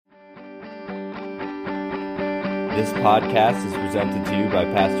This podcast is presented to you by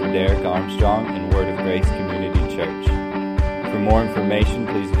Pastor Derek Armstrong and Word of Grace Community Church. For more information,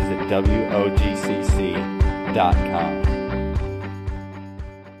 please visit wogcc.com.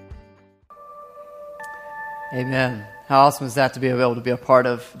 Amen. How awesome is that to be able to be a part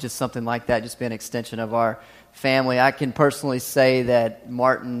of just something like that, just be an extension of our family. I can personally say that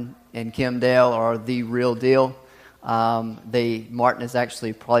Martin and Kim Dale are the real deal. Martin is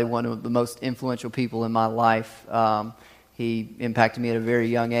actually probably one of the most influential people in my life. He impacted me at a very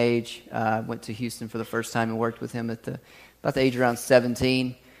young age. I went to Houston for the first time and worked with him at about the age around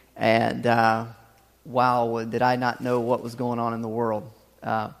 17. And wow, did I not know what was going on in the world.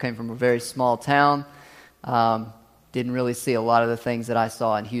 Came from a very small town. Didn't really see a lot of the things that I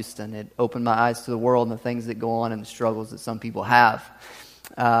saw in Houston. It opened my eyes to the world and the things that go on and the struggles that some people have.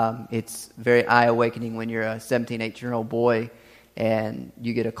 It's very eye-awakening when you're a 17, 18-year-old boy and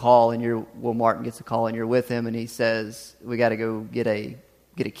you get a call and Martin gets a call and you're with him and he says, we got to go get a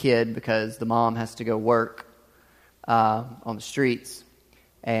kid because the mom has to go work on the streets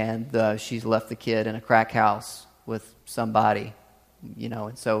and she's left the kid in a crack house with somebody,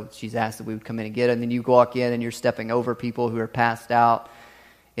 and so she's asked that we would come in and get it. And then you walk in and you're stepping over people who are passed out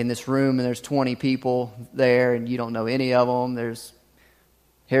in this room and there's 20 people there and you don't know any of them. There's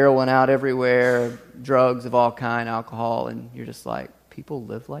heroin out everywhere, drugs of all kind, alcohol, and you're just like, people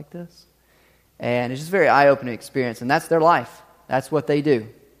live like this? And it's just a very eye-opening experience, and that's their life. That's what they do.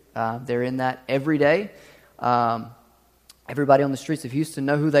 They're in that every day. Everybody on the streets of Houston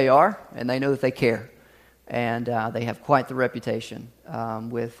know who they are, and they know that they care. And they have quite the reputation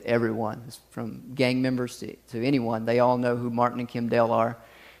with everyone, from gang members to anyone. They all know who Martin and Kim Dale are,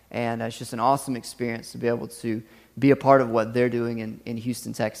 and it's just an awesome experience to be able to be a part of what they're doing in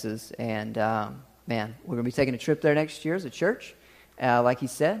Houston, Texas. And, we're going to be taking a trip there next year as a church, like he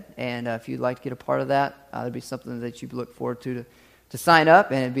said. And if you'd like to get a part of that, it'd be something that you'd look forward to sign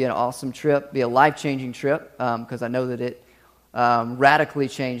up. And it'd be an awesome trip, be a life-changing trip, because I know that it radically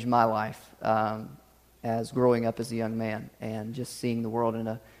changed my life as growing up as a young man and just seeing the world in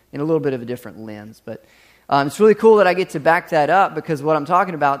a little bit of a different lens. But it's really cool that I get to back that up, because what I'm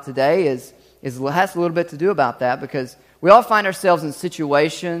talking about today has a little bit to do about that, because we all find ourselves in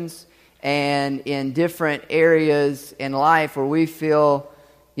situations and in different areas in life where we feel,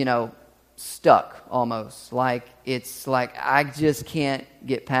 stuck almost. Like it's like, I just can't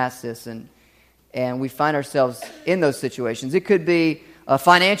get past this. And we find ourselves in those situations. It could be a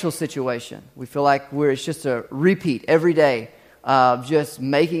financial situation. We feel like it's just a repeat every day of just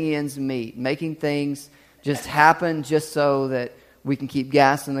making ends meet, making things just happen just so that we can keep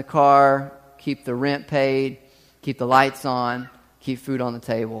gas in the car, keep the rent paid, keep the lights on, keep food on the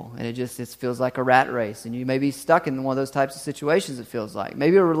table. And it feels like a rat race. And you may be stuck in one of those types of situations, it feels like.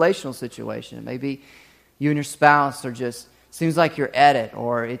 Maybe a relational situation. Maybe you and your spouse are just, seems like you're at it.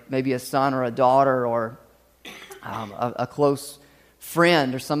 Or it may be a son or a daughter or a close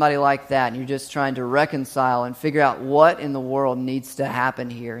friend or somebody like that. And you're just trying to reconcile and figure out what in the world needs to happen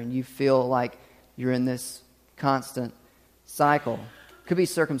here. And you feel like you're in this constant cycle. It could be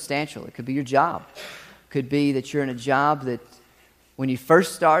circumstantial. It could be your job. It could be that you're in a job that when you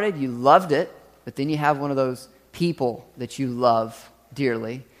first started, you loved it, but then you have one of those people that you love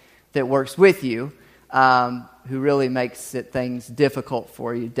dearly that works with you, who really makes things difficult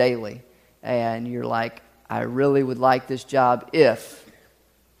for you daily. And you're like, I really would like this job if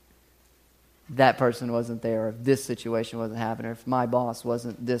that person wasn't there, or if this situation wasn't happening, or if my boss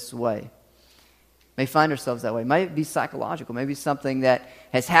wasn't this way. May find ourselves that way. It might be psychological. Maybe something that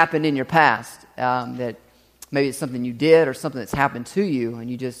has happened in your past, that maybe it's something you did or something that's happened to you, and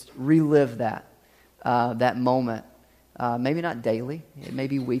you just relive that moment. Maybe not daily. It may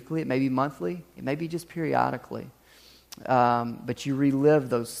be weekly. It may be monthly. It may be just periodically. But you relive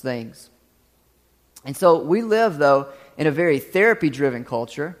those things. And so we live, though, in a very therapy-driven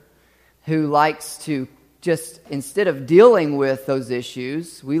culture who likes to just, instead of dealing with those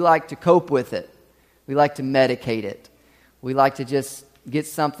issues, we like to cope with it. We like to medicate it. We like to just get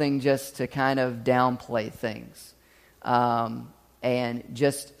something just to kind of downplay things. And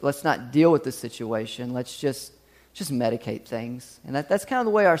just, let's not deal with the situation. Let's just medicate things. And that's kind of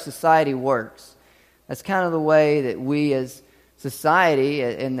the way our society works. That's kind of the way that we as society,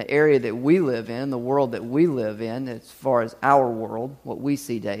 in the area that we live in, the world that we live in, as far as our world, what we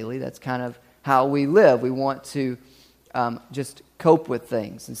see daily, that's kind of how we live. We want to just cope with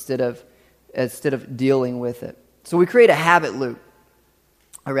things instead of dealing with it. So we create a habit loop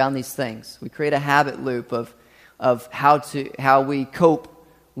around these things. We create a habit loop of how we cope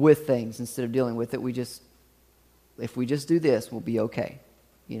with things instead of dealing with it. If we just do this, we'll be okay.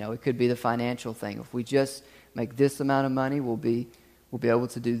 It could be the financial thing. If we just make this amount of money, we'll be able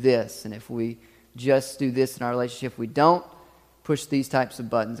to do this. And if we just do this in our relationship, if we don't push these types of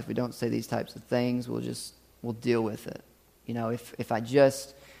buttons, if we don't say these types of things, we'll deal with it. If I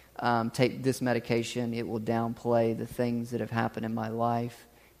just take this medication, it will downplay the things that have happened in my life,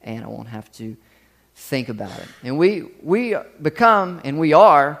 and I won't have to think about it. And we become, and we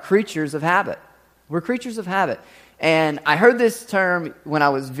are, creatures of habit. We're creatures of habit. And I heard this term when I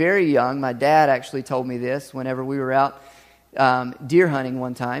was very young. My dad actually told me this whenever we were out deer hunting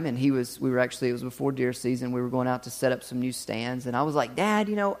one time, and it was before deer season. We were going out to set up some new stands, and I was like, Dad,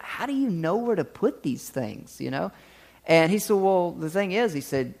 how do you know where to put these things, And he said, well, the thing is, he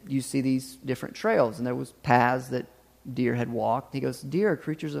said, you see these different trails, and there was paths that deer had walked. He goes, deer are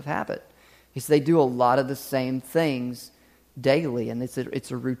creatures of habit. He said, they do a lot of the same things daily, and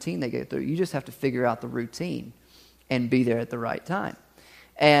it's a routine they get through. You just have to figure out the routine and be there at the right time.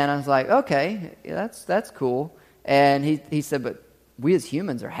 And I was like, okay, that's cool. And he said, but we as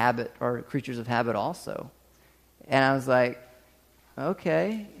humans are creatures of habit also. And I was like,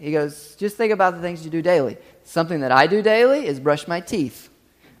 okay. He goes, just think about the things you do daily. Something that I do daily is brush my teeth.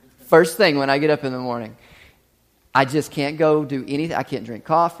 First thing when I get up in the morning. I just can't go do anything. I can't drink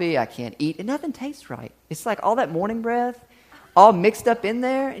coffee. I can't eat. And nothing tastes right. It's like all that morning breath, all mixed up in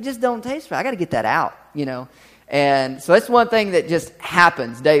there. It just don't taste right. I got to get that out, And so that's one thing that just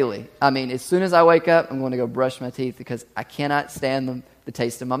happens daily. I mean, as soon as I wake up, I'm going to go brush my teeth because I cannot stand the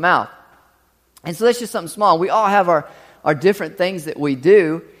taste in my mouth. And so that's just something small. We all have our different things that we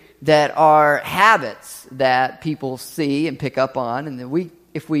do that are habits that people see and pick up on. And then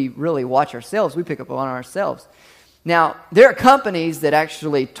if we really watch ourselves, we pick up on ourselves. Now, there are companies that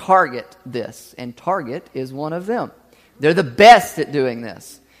actually target this, and Target is one of them. They're the best at doing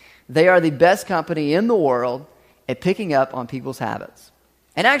this. They are the best company in the world at picking up on people's habits.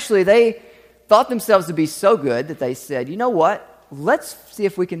 And actually, they thought themselves to be so good that they said, you know what? Let's see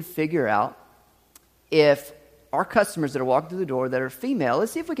if we can figure out if our customers that are walking through the door that are female,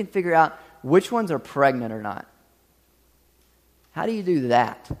 let's see if we can figure out which ones are pregnant or not. How do you do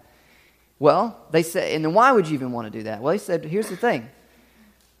that? Well, they said, and then why would you even want to do that? Well, they said, here's the thing.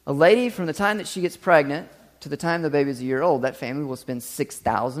 A lady, from the time that she gets pregnant to the time the baby's a year old, that family will spend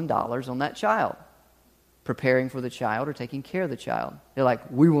 $6,000 on that child, preparing for the child or taking care of the child. They're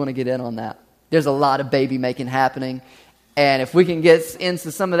like, we want to get in on that. There's a lot of baby making happening, and if we can get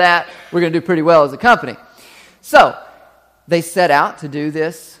into some of that, we're going to do pretty well as a company. So they set out to do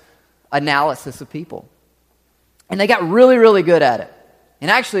this analysis of people, and they got really, really good at it. And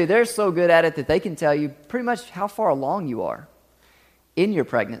actually, they're so good at it that they can tell you pretty much how far along you are in your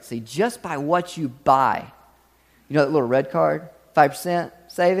pregnancy just by what you buy. You know that little red card, 5%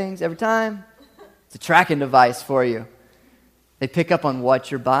 savings every time? It's a tracking device for you. They pick up on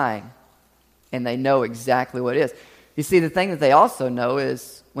what you're buying, and they know exactly what it is. You see, the thing that they also know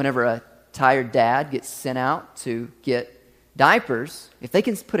is whenever a tired dad gets sent out to get diapers, if they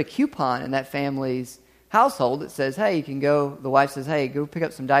can put a coupon in that family's household that says, hey, you can go, the wife says, hey, go pick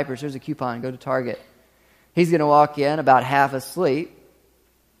up some diapers, here's a coupon, go to Target. He's going to walk in about half asleep.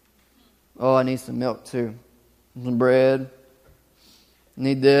 Oh, I need some milk too. Some bread.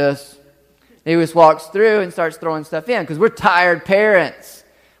 Need this. He just walks through and starts throwing stuff in because we're tired parents.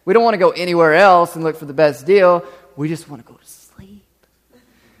 We don't want to go anywhere else and look for the best deal. We just want to go to sleep.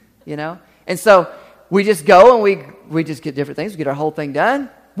 And so we just go and we just get different things. We get our whole thing done.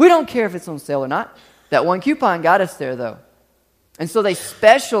 We don't care if it's on sale or not. That one coupon got us there, though. And so they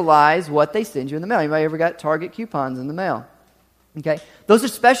specialize what they send you in the mail. Anybody ever got Target coupons in the mail? Okay? Those are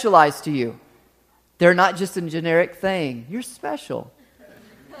specialized to you. They're not just a generic thing. You're special.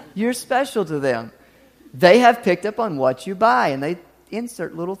 You're special to them. They have picked up on what you buy, and they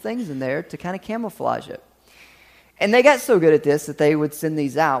insert little things in there to kind of camouflage it. And they got so good at this that they would send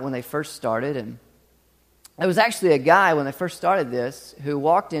these out when they first started. And there was actually a guy when they first started this who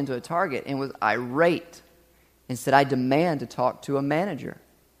walked into a Target and was irate and said, I demand to talk to a manager.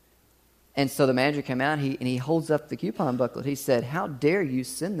 And so the manager came out and he holds up the coupon booklet. He said, how dare you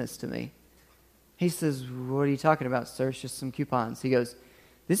send this to me? He says, what are you talking about, sir? It's just some coupons. He goes,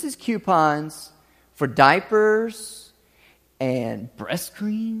 this is coupons for diapers and breast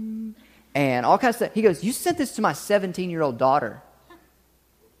cream and all kinds of stuff. He goes, you sent this to my 17-year-old daughter.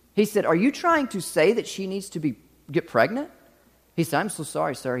 He said, are you trying to say that she needs to get pregnant? He said, I'm so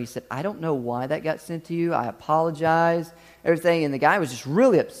sorry, sir. He said, I don't know why that got sent to you. I apologize, everything. And the guy was just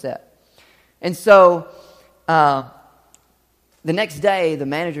really upset. And so the next day, the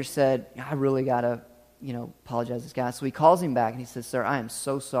manager said, I really got to, apologize to this guy. So he calls him back and he says, sir, I am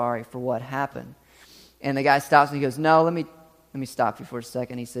so sorry for what happened. And the guy stops and he goes, no, let me let me stop you for a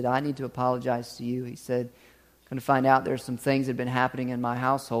second. He said, I need to apologize to you. He said, I'm going to find out there's some things that have been happening in my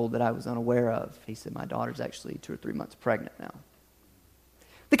household that I was unaware of. He said, my daughter's actually 2 or 3 months pregnant now.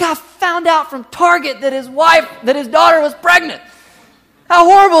 The guy found out from Target that his daughter was pregnant. How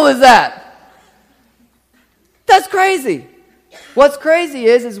horrible is that? That's crazy. What's crazy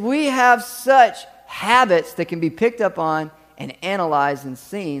is we have such habits that can be picked up on and analyzed and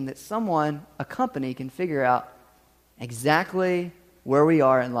seen that a company can figure out exactly where we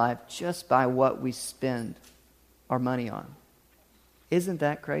are in life just by what we spend our money on. Isn't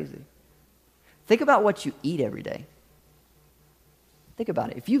that crazy? Think about what you eat every day. Think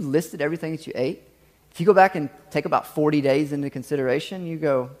about it. If you listed everything that you ate, if you go back and take about 40 days into consideration, you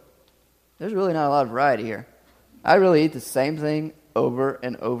go, there's really not a lot of variety here. I really eat the same thing over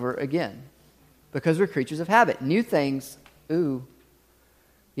and over again because we're creatures of habit. New things, that's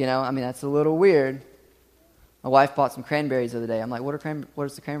a little weird. My wife bought some cranberries the other day. I'm like, what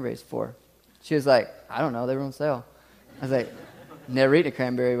is the cranberries for? She was like, I don't know, they were on sale. I was like, never eaten a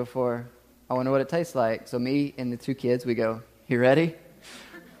cranberry before. I wonder what it tastes like. So me and the 2 kids, we go, you ready?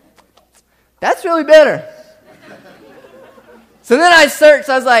 That's really bitter. So then I searched,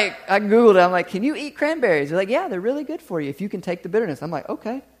 I Googled it. I'm like, can you eat cranberries? They're like, yeah, they're really good for you if you can take the bitterness. I'm like,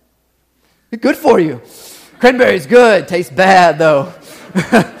 okay. Good for you. Cranberries good, tastes bad though.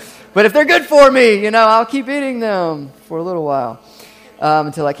 But if they're good for me, I'll keep eating them for a little while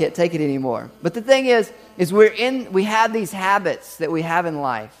until I can't take it anymore. But the thing is we have these habits that we have in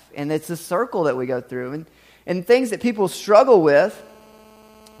life, and it's a circle that we go through. And things that people struggle with,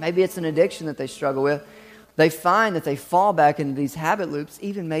 maybe it's an addiction that they struggle with, they find that they fall back into these habit loops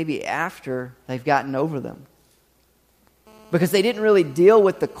even maybe after they've gotten over them. Because they didn't really deal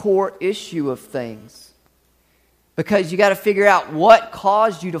with the core issue of things. Because you got to figure out what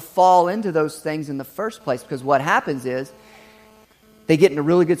caused you to fall into those things in the first place. Because what happens is they get in a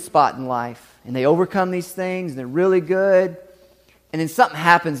really good spot in life and they overcome these things and they're really good. And then something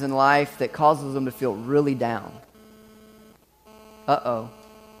happens in life that causes them to feel really down. I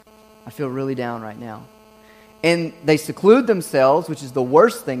feel really down right now. And they seclude themselves, which is the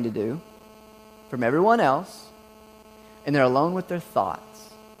worst thing to do, from everyone else. And they're alone with their thoughts.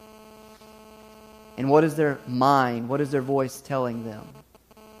 And what is their mind? What is their voice telling them?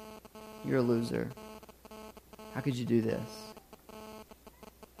 You're a loser. How could you do this?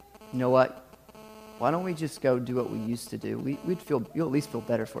 You know what? Why don't we just go do what we used to do? You'll at least feel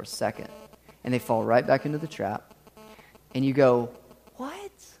better for a second. And they fall right back into the trap. And you go,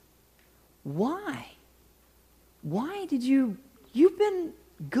 what? Why? Why did you've been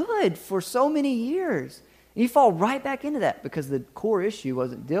good for so many years. And you fall right back into that because the core issue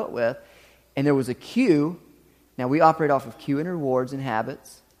wasn't dealt with. And there was a cue. Now we operate off of cue and rewards and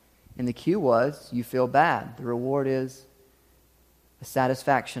habits. And the cue was you feel bad. The reward is a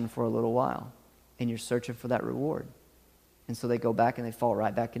satisfaction for a little while. And you're searching for that reward. And so they go back and they fall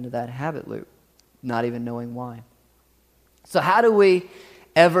right back into that habit loop, not even knowing why. So how do we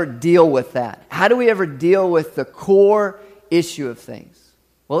ever deal with that? How do we ever deal with the core issue of things?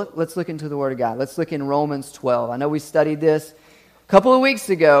 Well, let's look into the Word of God. Let's look in Romans 12. I know we studied this a couple of weeks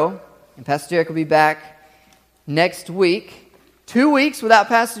ago, and Pastor Derek will be back next week. 2 weeks without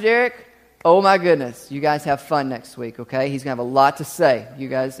Pastor Derek. Oh my goodness. You guys have fun next week, okay? He's going to have a lot to say. You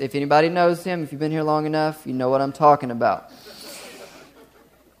guys, if anybody knows him, if you've been here long enough, you know what I'm talking about.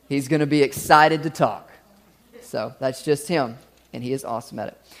 He's going to be excited to talk. So that's just him, and he is awesome at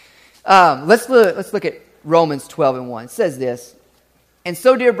it. Let's look at Romans 12:1. It says this, "And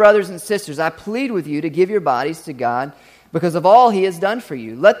so, dear brothers and sisters, I plead with you to give your bodies to God because of all He has done for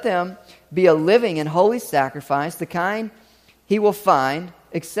you. Let them be a living and holy sacrifice, the kind He will find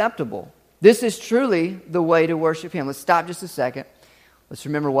acceptable. This is truly the way to worship Him." Let's stop just a second. Let's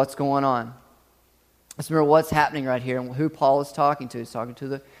remember what's going on. Let's remember what's happening right here and who Paul is talking to. He's talking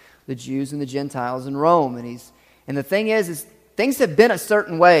to the Jews and the Gentiles in Rome. And the thing is things have been a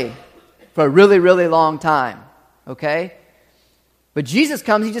certain way for a really, really long time. Okay? But Jesus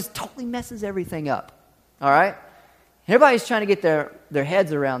comes, He just totally messes everything up. All right? Everybody's trying to get their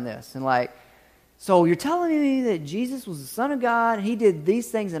heads around this. And so you're telling me that Jesus was the Son of God, and He did these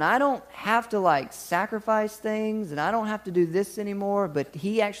things, and I don't have to sacrifice things, and I don't have to do this anymore, but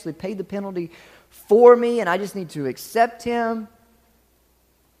He actually paid the penalty for me, and I just need to accept Him.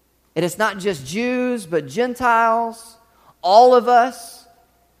 And it's not just Jews, but Gentiles. All of us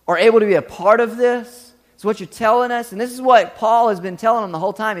are able to be a part of this. It's what you're telling us. And this is what Paul has been telling them the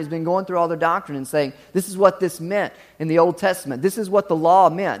whole time. He's been going through all their doctrine and saying, this is what this meant in the Old Testament. This is what the law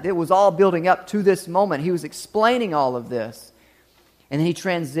meant. It was all building up to this moment. He was explaining all of this. And then he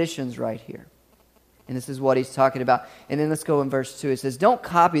transitions right here. And this is what he's talking about. And then let's go in verse 2. It says, don't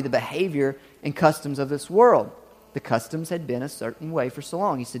copy the behavior and customs of this world. The customs had been a certain way for so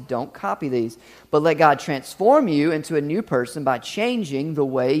long. He said, don't copy these, but let God transform you into a new person by changing the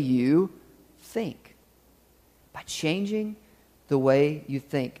way you think. By changing the way you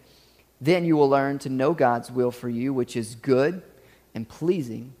think. Then you will learn to know God's will for you, which is good and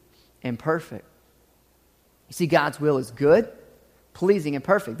pleasing and perfect. You see, God's will is good, pleasing, and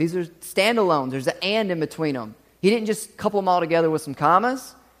perfect. These are standalones. There's an and in between them. He didn't just couple them all together with some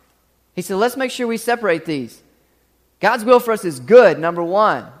commas. He said, let's make sure we separate these. God's will for us is good, number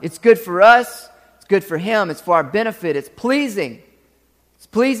one. It's good for us. It's good for Him. It's for our benefit. It's pleasing. It's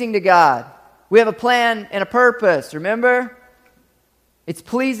pleasing to God. We have a plan and a purpose, remember? It's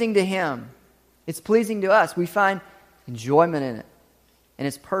pleasing to Him. It's pleasing to us. We find enjoyment in it. And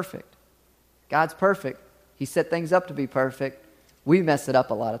it's perfect. God's perfect. He set things up to be perfect. We mess it up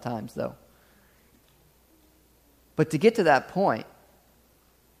a lot of times, though. But to get to that point,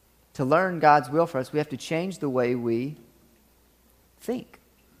 to learn God's will for us, we have to change the way we think.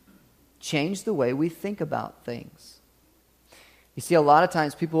 Change the way we think about things. You see, a lot of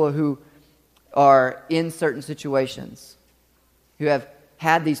times people who are in certain situations, who have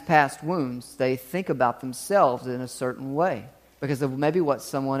had these past wounds, they think about themselves in a certain way because of maybe what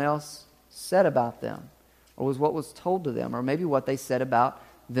someone else said about them, or was what was told to them, or maybe what they said about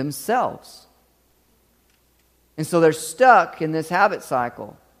themselves. And so they're stuck in this habit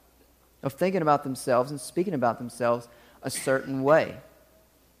cycle of thinking about themselves and speaking about themselves a certain way.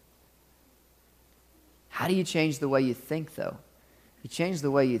 How do you change the way you think, though? You change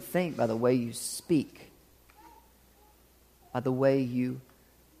the way you think by the way you speak. By the way you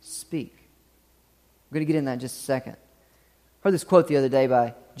speak. We're going to get in that in just a second. I heard this quote the other day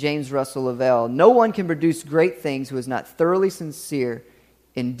by James Russell Lavelle. No one can produce great things who is not thoroughly sincere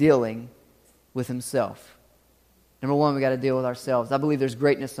in dealing with himself. Number one, we got to deal with ourselves. I believe there's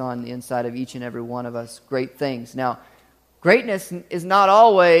greatness on the inside of each and every one of us. Great things. Now, greatness is not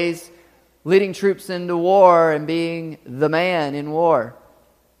always leading troops into war and being the man in war.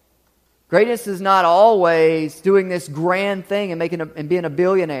 Greatness is not always doing this grand thing and being a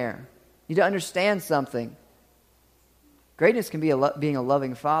billionaire. You need to understand something. Greatness can be being a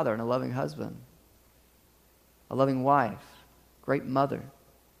loving father and a loving husband, a loving wife, great mother.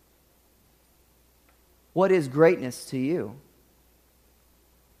 What is greatness to you?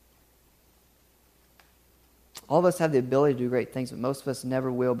 All of us have the ability to do great things, but most of us never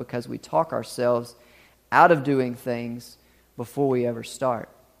will because we talk ourselves out of doing things before we ever start.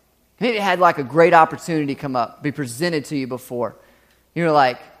 Maybe you had like a great opportunity come up, be presented to you before. You're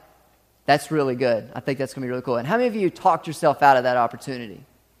like, that's really good. I think that's going to be really cool. And how many of you talked yourself out of that opportunity?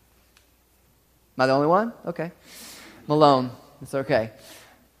 Am I the only one? Okay. I'm alone. It's okay.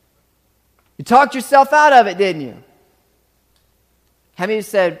 You talked yourself out of it, didn't you? How many of you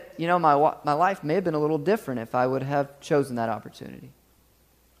said, you know, my life may have been a little different if I would have chosen that opportunity?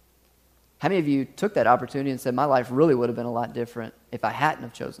 How many of you took that opportunity and said, my life really would have been a lot different if I hadn't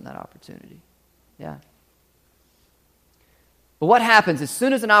have chosen that opportunity? Yeah. But what happens as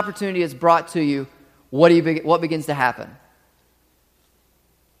soon as an opportunity is brought to you? What begins to happen?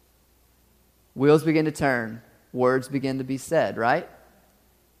 Wheels begin to turn. Words begin to be said, right?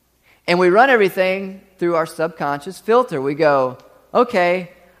 And we run everything through our subconscious filter. We go,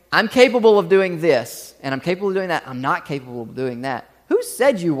 okay, I'm capable of doing this, and I'm capable of doing that. I'm not capable of doing that. Who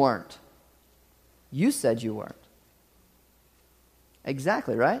said you weren't? You said you weren't.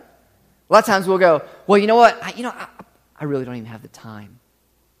 Exactly, right? A lot of times we'll go, well, you know what? I really don't even have the time.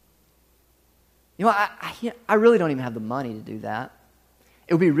 You know, I really don't even have the money to do that.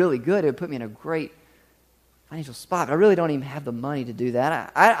 It would be really good. It would put me in a great financial spot, but I really don't even have the money to do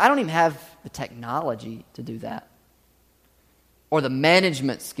that. I don't even have the technology to do that, or the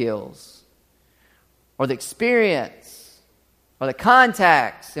management skills, or the experience, or the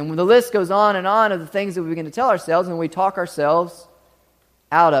contacts, and the list goes on of the things that we begin to tell ourselves, and we talk ourselves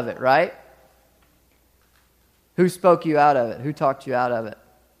out of it, right? Who spoke you out of it? Who talked you out of it?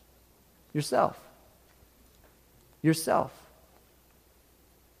 Yourself. Yourself.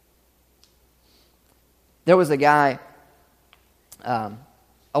 There was a guy, I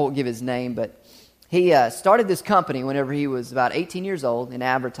won't give his name, but he started this company whenever he was about 18 years old in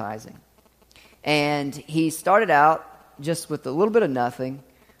advertising. And he started out just with a little bit of nothing.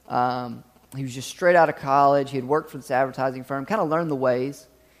 He was just straight out of college. He had worked for this advertising firm, kind of learned the ways.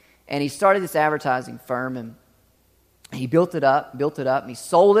 And he started this advertising firm, and he built it up, and he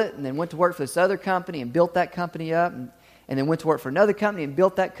sold it, and then went to work for this other company and built that company up, and then went to work for another company and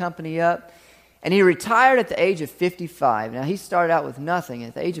built that company up. And he retired at the age of 55. Now, he started out with nothing.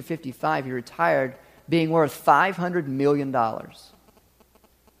 At the age of 55, he retired being worth $500 million.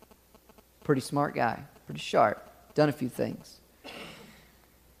 Pretty smart guy, pretty sharp, done a few things.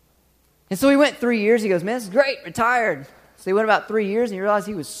 And so he went 3 years. He goes, man, this is great, retired. So he went about 3 years, and he realized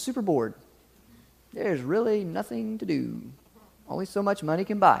he was super bored. There's really nothing to do. Only so much money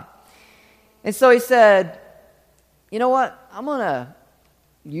can buy. And so he said, you know what? I'm going to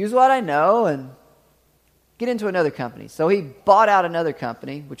use what I know and get into another company. So he bought out another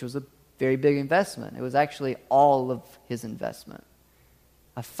company, which was a very big investment. It was actually all of his investment,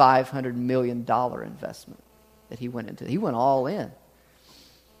 a $500 million investment that he went into. He went all in.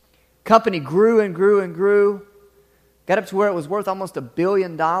 Company grew and grew and grew, got up to where it was worth almost $1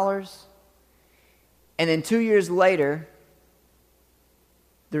 billion. And then 2 years later,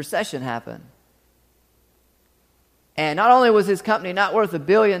 the recession happened. And not only was his company not worth $1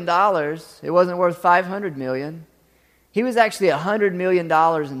 billion, it wasn't worth $500 million. He was actually $100 million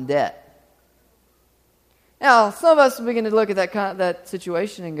in debt. Now, some of us begin to look at that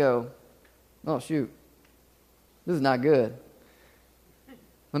situation and go, oh, shoot, this is not good.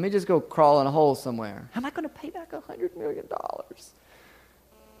 Let me just go crawl in a hole somewhere. How am I going to pay back $100 million? But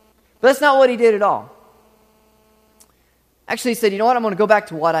that's not what he did at all. Actually, he said, you know what, I'm going to go back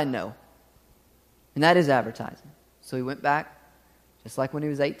to what I know. And that is advertising. So he went back, just like when he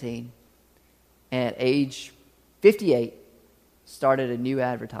was 18, and at age 58, started a new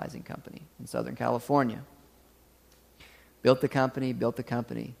advertising company in Southern California. Built the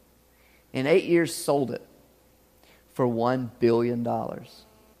company. In 8 years, sold it for $1 billion.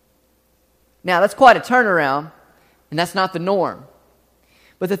 Now, that's quite a turnaround, and that's not the norm.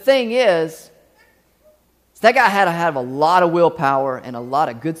 But the thing is that guy had to have a lot of willpower and a lot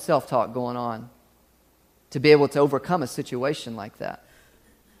of good self-talk going on to be able to overcome a situation like that.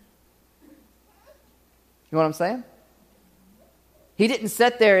 You know what I'm saying? He didn't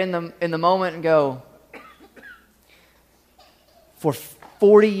sit there in the moment and go, for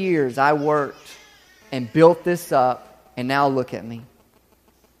 40 years I worked and built this up, and now look at me.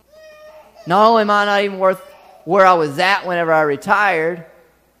 Not only am I not even worth where I was at whenever I retired,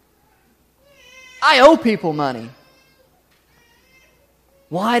 I owe people money.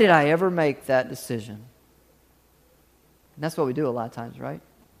 Why did I ever make that decision? And that's what we do a lot of times, right?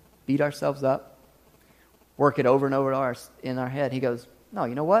 Beat ourselves up, work it over and over in our head. He goes, no,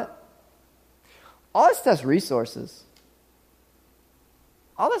 you know what? All that stuff's resources.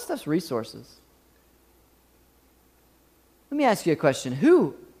 All that stuff's resources. Let me ask you a question.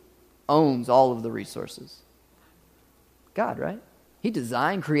 Who owns all of the resources? God, right? He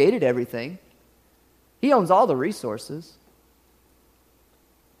designed, created everything. He owns all the resources.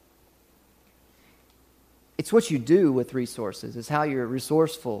 It's what you do with resources. It's how you're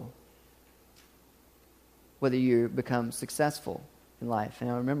resourceful, whether you become successful in life.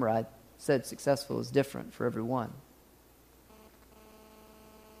 And I remember I said successful is different for everyone.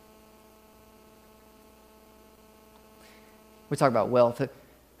 We talk about wealth.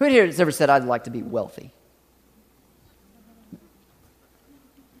 Who in here has ever said, I'd like to be wealthy?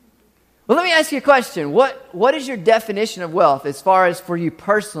 Well, let me ask you a question. What is your definition of wealth as far as for you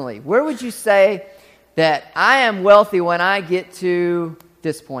personally? Where would you say that I am wealthy when I get to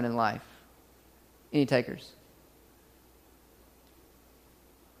this point in life? Any takers?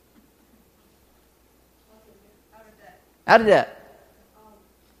 Out of debt.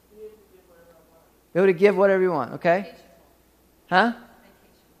 Be able to give whatever you want, okay? Huh?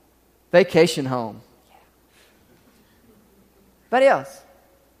 Vacation home. Anybody else?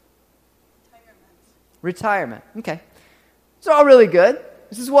 Retirement. Okay. It's all really good.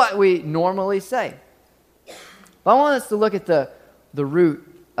 This is what we normally say. But I want us to look at the root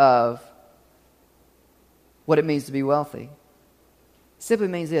of what it means to be wealthy. It simply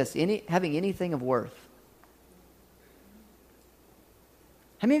means this, having anything of worth.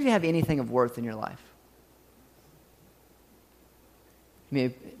 How many of you have anything of worth in your life? I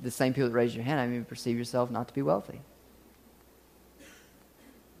mean, the same people that raise your hand, I mean, perceive yourself not to be wealthy.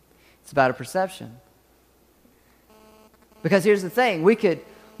 It's about a perception. Because here's the thing, we could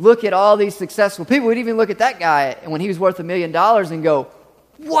look at all these successful people, we'd even look at that guy when he was worth $1 million and go,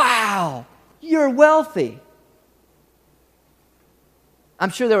 wow, you're wealthy. I'm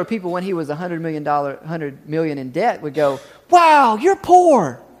sure there were people when he was $100 million in debt would go, wow, you're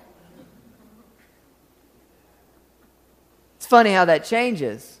poor. It's funny how that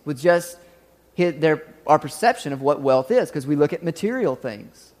changes with just our perception of what wealth is, because we look at material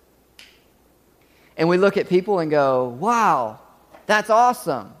things. And we look at people and go, wow, that's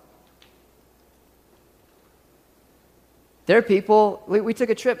awesome. There are people, we took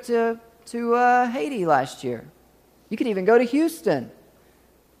a trip to Haiti last year. You can even go to Houston.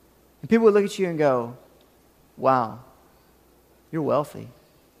 And people would look at you and go, wow, you're wealthy.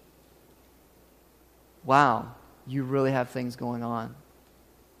 Wow, you really have things going on.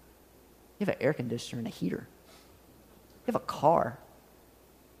 You have an air conditioner and a heater. You have a car.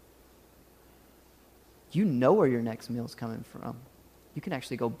 You know where your next meal is coming from. You can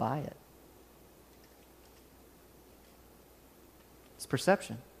actually go buy it. It's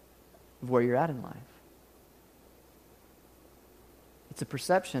perception of where you're at in life. It's a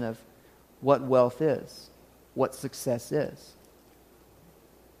perception of what wealth is, what success is.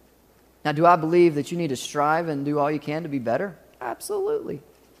 Now, do I believe that you need to strive and do all you can to be better? Absolutely.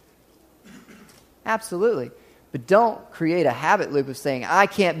 Absolutely. But don't create a habit loop of saying, I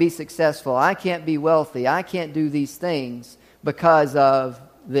can't be successful, I can't be wealthy, I can't do these things because of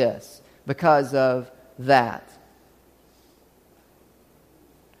this, because of that.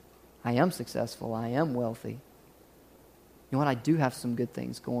 I am successful, I am wealthy. You know what? I do have some good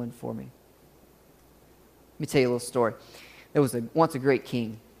things going for me. Let me tell you a little story. There was once a great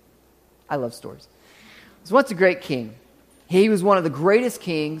king. I love stories. There was once a great king. He was one of the greatest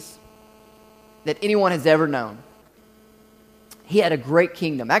kings that anyone has ever known. He had a great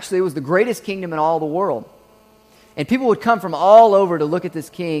kingdom. Actually, it was the greatest kingdom in all the world. And people would come from all over to look at this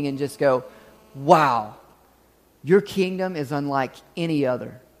king and just go, wow, your kingdom is unlike any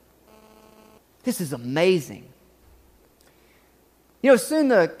other. This is amazing. You know, soon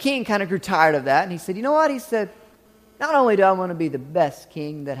the king kind of grew tired of that, and he said, you know what? He said, not only do I want to be the best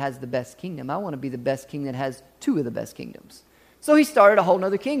king that has the best kingdom, I want to be the best king that has two of the best kingdoms. So he started a whole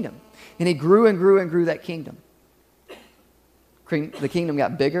other kingdom, and he grew and grew and grew that kingdom. The kingdom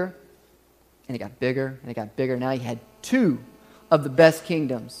got bigger, and it got bigger, and it got bigger. Now he had two of the best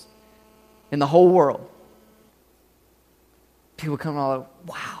kingdoms in the whole world. People come all over,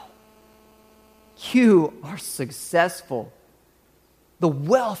 wow, you are successful. The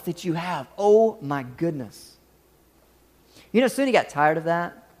wealth that you have, oh my goodness. You know, soon he got tired of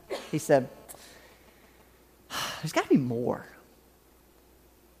that. He said, there's got to be more.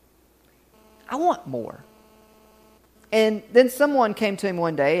 I want more. And then someone came to him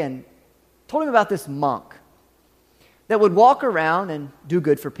one day and told him about this monk that would walk around and do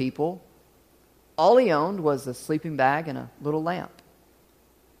good for people. All he owned was a sleeping bag and a little lamp.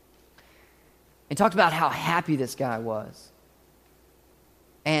 And talked about how happy this guy was.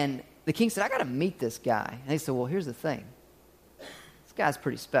 And the king said, I got to meet this guy. And they said, well, here's the thing. This guy's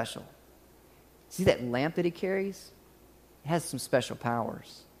pretty special. See that lamp that he carries? It has some special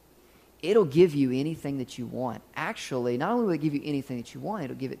powers. It'll give you anything that you want. Actually, not only will it give you anything that you want,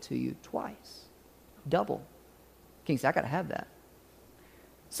 it'll give it to you twice. Double. King said, I got to have that.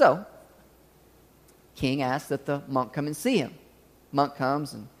 So, king asked that the monk come and see him. Monk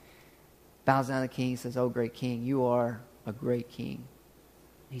comes and bows down to the king. He says, oh, great king, you are a great king.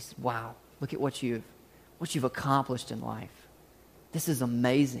 He said, wow, look at what you've accomplished in life. This is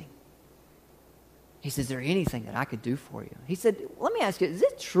amazing. He says, is there anything that I could do for you? He said, let me ask you, is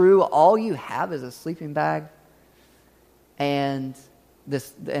it true all you have is a sleeping bag and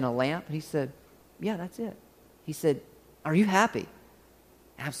a lamp? And he said, yeah, that's it. He said, are you happy?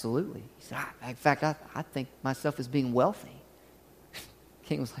 Absolutely. He said, in fact, I think myself as being wealthy.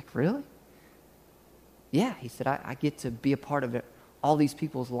 King was like, really? Yeah, he said, I get to be a part of it. All these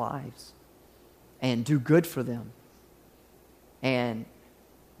people's lives and do good for them and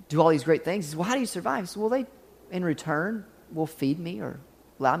do all these great things. He said, well, how do you survive? He said, well, they, in return, will feed me or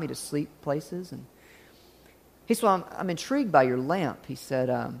allow me to sleep places. And he said, well, I'm intrigued by your lamp. He said,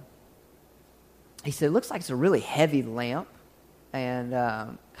 it looks like it's a really heavy lamp and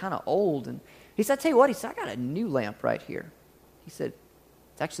kind of old. And he said, I tell you what, he said, I got a new lamp right here. He said,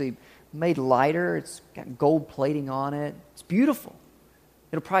 it's actually made lighter. It's got gold plating on it. It's beautiful.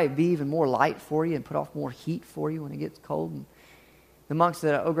 It'll probably be even more light for you and put off more heat for you when it gets cold. And the monk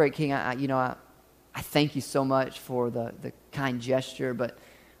said, oh, great king, I thank you so much for the kind gesture, but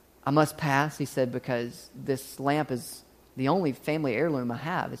I must pass, he said, because this lamp is the only family heirloom I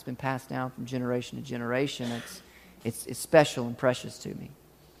have. It's been passed down from generation to generation. It's special and precious to me.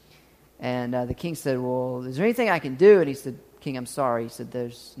 And the king said, well, is there anything I can do? And he said, King, I'm sorry. He said,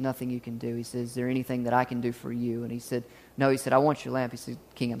 there's nothing you can do. He said, is there anything that I can do for you? And he said, no. He said, I want your lamp. He said,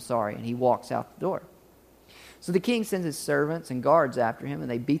 King, I'm sorry. And he walks out the door. So the king sends his servants and guards after him,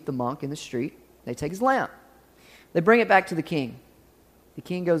 and they beat the monk in the street. They take his lamp. They bring it back to the king. The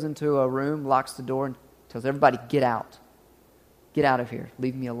king goes into a room, locks the door, and tells everybody, get out. Get out of here.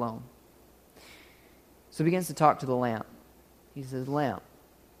 Leave me alone. So he begins to talk to the lamp. He says, lamp,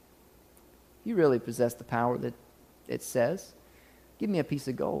 you really possess the power that it says. Give me a piece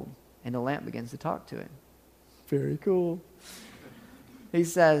of gold. And the lamp begins to talk to him. Very cool. He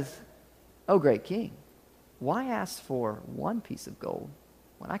says, "O great king, why ask for one piece of gold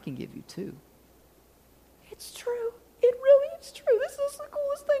when I can give you two?" It's true. It really is true. This is the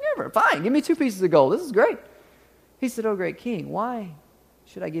coolest thing ever. Fine, give me 2 pieces of gold. This is great. He said, "O great king, why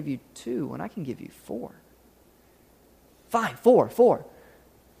should I give you 2 when I can give you 4? Fine, 4.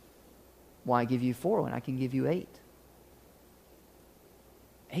 Why give you 4 when I can give you 8?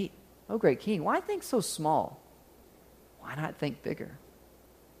 8. "O great king, why think so small? Why not think bigger?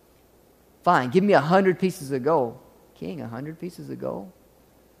 Fine, give me 100 pieces of gold." "King, 100 pieces of gold?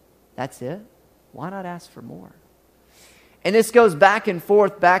 That's it? Why not ask for more?" And this goes back and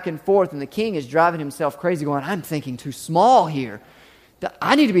forth, and the king is driving himself crazy going, "I'm thinking too small here.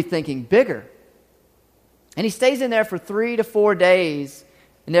 I need to be thinking bigger." And he stays in there for 3 to 4 days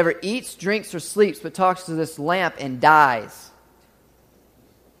and never eats, drinks, or sleeps, but talks to this lamp and dies.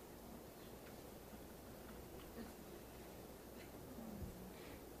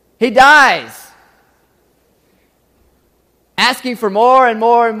 He dies. Asking for more and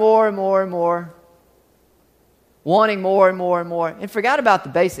more and more and more and more. Wanting more and more and more. And forgot about the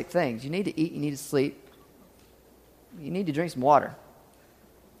basic things. You need to eat, you need to sleep. You need to drink some water.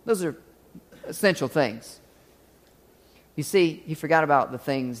 Those are essential things. You see, he forgot about the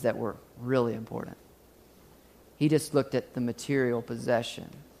things that were really important. He just looked at the material possession,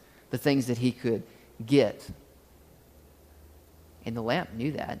 the things that he could get. And the lamp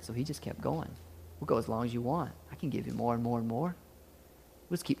knew that, so he just kept going. "We'll go as long as you want. I can give you more and more and more.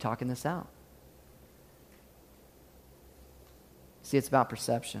 Let's keep talking this out." See, it's about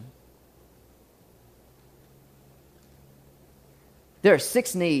perception. There are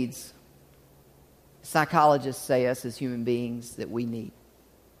 6 needs psychologists say us as human beings that we need.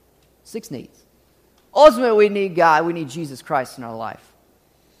 6 needs. Ultimately, we need God. We need Jesus Christ in our life.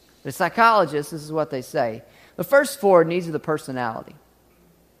 The psychologists, this is what they say. The first 4 needs of the personality.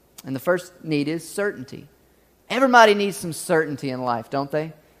 And the first need is certainty. Everybody needs some certainty in life, don't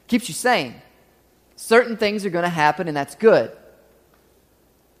they? Keeps you sane. Certain things are going to happen, and that's good.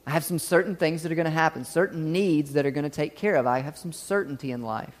 I have some certain things that are going to happen, certain needs that are going to take care of. I have some certainty in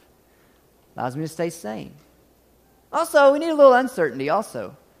life. Allows me to stay sane. Also, we need a little uncertainty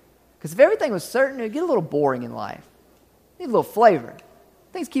also. Because if everything was certain, it would get a little boring in life. We need a little flavor.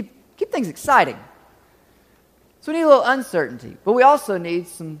 Things keep things exciting. So we need a little uncertainty. But we also need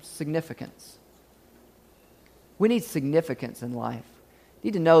some significance. We need significance in life. We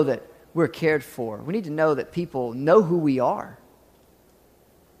need to know that we're cared for. We need to know that people know who we are.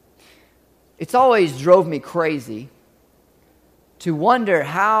 It's always drove me crazy to wonder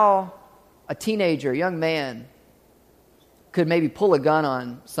how a teenager, a young man, could maybe pull a gun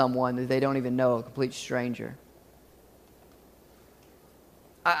on someone that they don't even know, a complete stranger.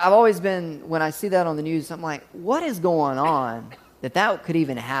 I've always been, when I see that on the news, I'm like, what is going on that could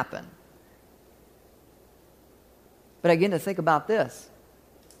even happen? But I begin to think about this.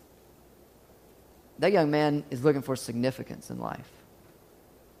 That young man is looking for significance in life.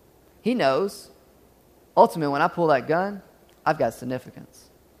 He knows, ultimately, when I pull that gun, I've got significance.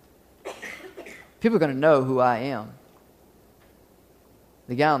 People are going to know who I am.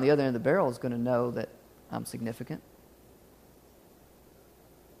 The guy on the other end of the barrel is going to know that I'm significant.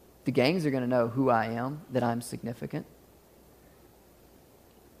 The gangs are going to know who I am, that I'm significant.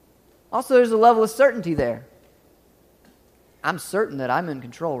 Also, there's a level of certainty there. I'm certain that I'm in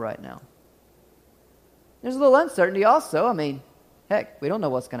control right now. There's a little uncertainty also. I mean, heck, we don't know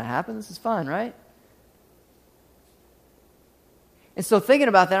what's going to happen. This is fun, right? And so thinking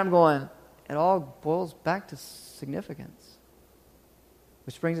about that, I'm going, it all boils back to significance.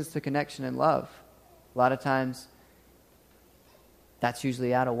 Which brings us to connection and love. A lot of times, that's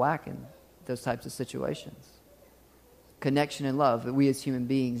usually out of whack in those types of situations. Connection and love. We as human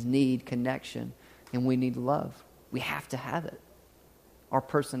beings need connection and we need love. We have to have it. Our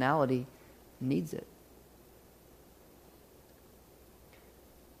personality needs it.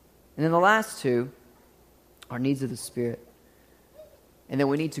 And then the last 2 are needs of the Spirit. And then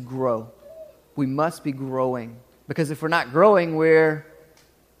we need to grow. We must be growing. Because if we're not growing, we're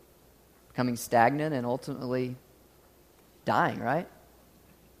becoming stagnant and ultimately dying, right?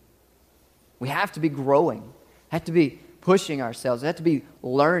 We have to be growing. Have to be pushing ourselves. We have to be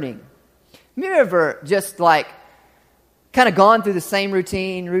learning. Have you ever just kind of gone through the same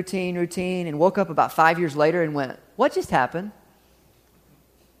routine, and woke up about 5 years later and went, what just happened?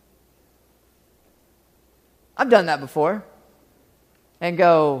 I've done that before. And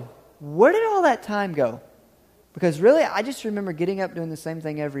go, where did all that time go? Because really, I just remember getting up doing the same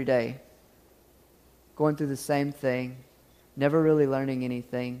thing every day. Going through the same thing. Never really learning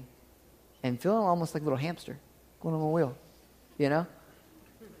anything. And feeling almost like a little hamster going on a wheel. You know?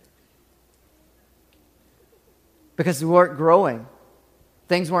 because we weren't growing.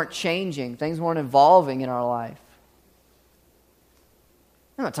 Things weren't changing. Things weren't evolving in our life.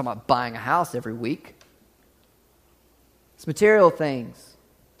 I'm not talking about buying a house every week. It's material things.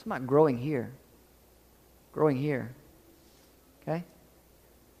 It's about growing here. Growing here. Okay?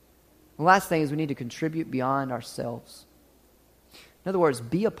 The last thing is we need to contribute beyond ourselves. In other words,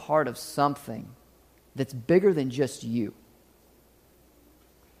 be a part of something that's bigger than just you.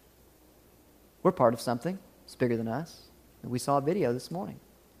 We're part of something that's bigger than us. We saw a video this morning.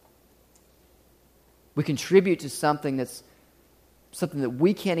 We contribute to something that's something that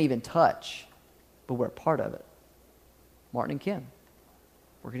we can't even touch, but we're a part of it. Martin and Kim,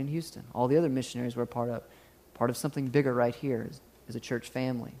 working in Houston. All the other missionaries we're a part of something bigger right here as a church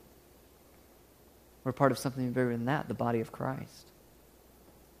family. We're part of something bigger than that, the body of Christ.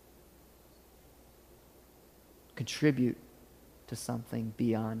 Contribute to something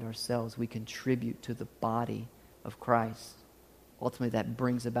beyond ourselves. We contribute to the body of Christ. Ultimately, that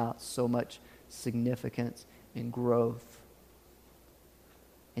brings about so much significance and growth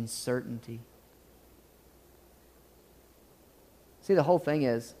and certainty. See, the whole thing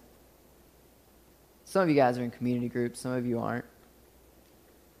is, some of you guys are in community groups, some of you aren't.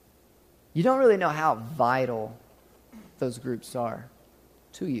 You don't really know how vital those groups are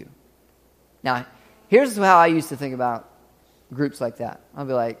to you. Now, here's how I used to think about groups like that. I'll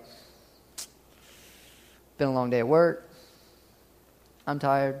be like, been a long day at work. I'm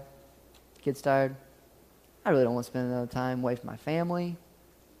tired. Kid's tired. I really don't want to spend another time away from my family.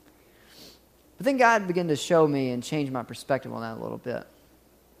 But then God began to show me and change my perspective on that a little bit.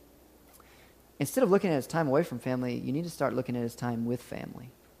 Instead of looking at his time away from family, you need to start looking at his time with family.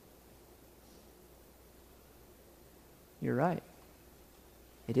 You're right.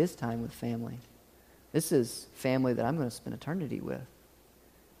 It is time with family. This is family that I'm going to spend eternity with.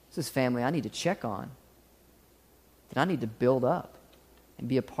 This is family I need to check on, that I need to build up and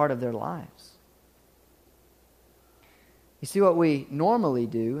be a part of their lives. You see, what we normally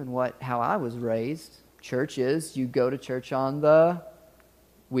do and how I was raised, church is you go to church on the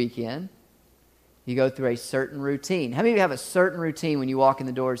weekend. You go through a certain routine. How many of you have a certain routine when you walk in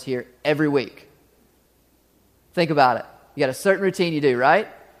the doors here every week? Think about it. You got a certain routine you do, right?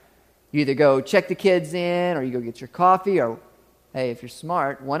 You either go check the kids in, or you go get your coffee, or, hey, if you're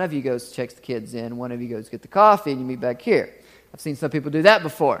smart, one of you goes checks the kids in, one of you goes get the coffee, and you meet back here. I've seen some people do that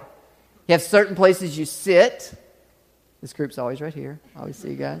before. You have certain places you sit. This group's always right here. I always see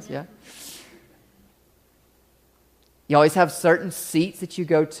you guys, yeah. You always have certain seats that you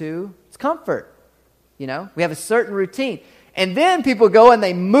go to. It's comfort, you know. We have a certain routine. And then people go and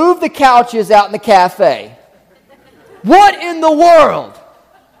they move the couches out in the cafe. What in the world?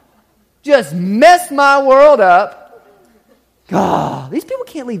 Just messed my world up. God, these people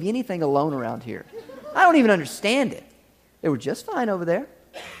can't leave anything alone around here. I don't even understand it. They were just fine over there.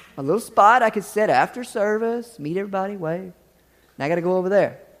 A little spot I could sit after service, meet everybody, wave. Now I got to go over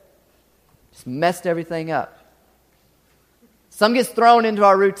there. Just messed everything up. Some gets thrown into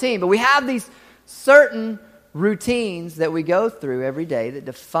our routine, but we have these certain routines that we go through every day that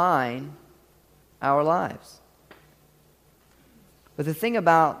define our lives. But the thing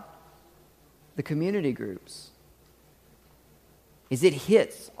about the community groups is it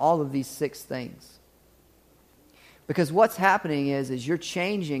hits all of these 6 things. Because what's happening is you're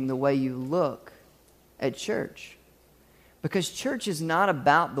changing the way you look at church. Because church is not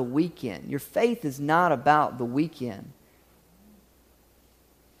about the weekend. Your faith is not about the weekend.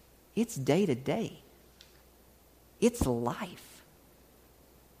 It's day to day. It's life.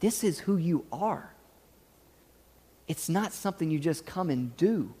 This is who you are. It's not something you just come and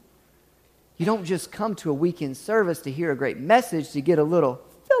do. You don't just come to a weekend service to hear a great message to get a little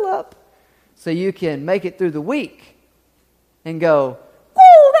fill up so you can make it through the week and go,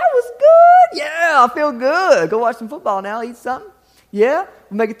 whoa, that was good. Yeah, I feel good. Go watch some football now, eat something. Yeah,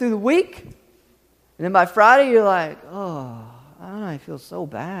 we'll make it through the week. And then by Friday, you're like, oh, I feel so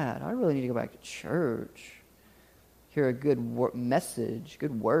bad. I really need to go back to church. Hear a good message,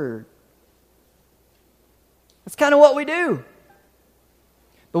 good word. That's kind of what we do.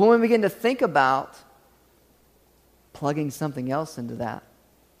 But when we begin to think about plugging something else into that,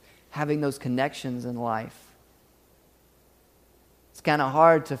 having those connections in life, it's kind of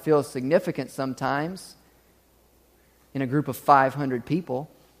hard to feel significant sometimes in a group of 500 people.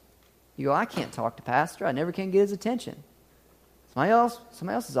 You go, I can't talk to Pastor. I never can get his attention. Somebody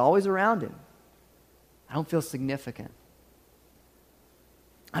else is always around him. I don't feel significant.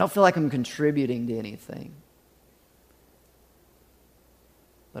 I don't feel like I'm contributing to anything.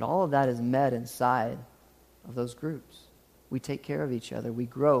 But all of that is met inside of those groups. We take care of each other. We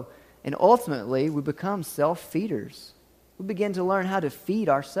grow And ultimately, we become self-feeders. We begin to learn how to feed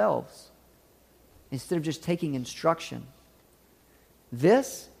ourselves instead of just taking instruction.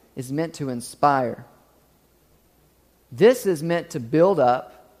 This is meant to inspire. This is meant to build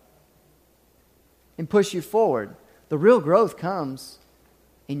up and push you forward. The real growth comes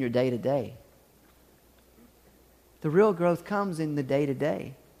in your day-to-day. The real growth comes in the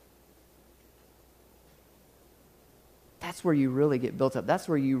day-to-day. That's where you really get built up. That's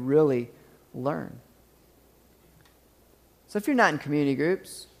where you really learn. So if you're not in community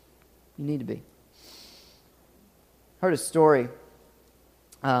groups, you need to be. I heard a story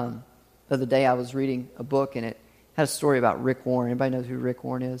the other day. I was reading a book, and it had a story about Rick Warren. Anybody knows who Rick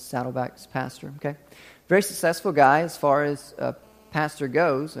Warren is? Saddleback's pastor, okay? Very successful guy as far as a pastor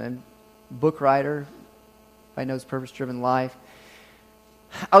goes, and book writer. Everybody knows Purpose Driven Life.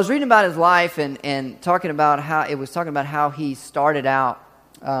 I was reading about his life and talking about how he started out.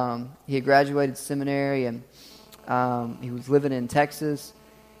 He had graduated seminary, and he was living in Texas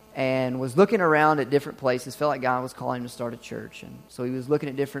and was looking around at different places. Felt like God was calling him to start a church, and so he was looking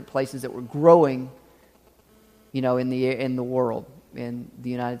at different places that were growing, in the world, in the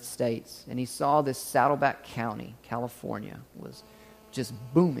United States. And he saw this Saddleback County, California, was just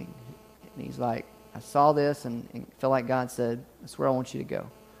booming. And he's like, I saw this and felt like God said, that's where I want you to go.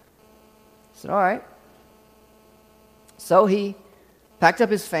 I said, all right. So he packed up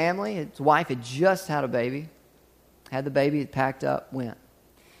his family. His wife had just had a baby. Had the baby, packed up, went.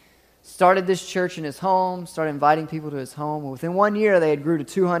 Started this church in his home, started inviting people to his home. Within 1 year, they had grew to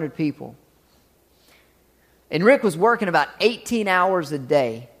 200 people. And Rick was working about 18 hours a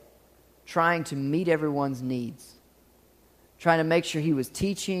day trying to meet everyone's needs, trying to make sure he was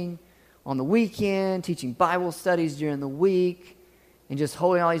teaching on the weekend, teaching Bible studies during the week, and just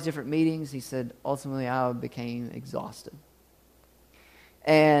holding all these different meetings. He said, ultimately, I became exhausted.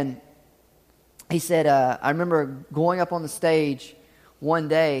 And he said, I remember going up on the stage one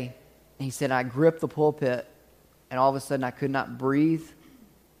day, and he said, I gripped the pulpit, and all of a sudden I could not breathe.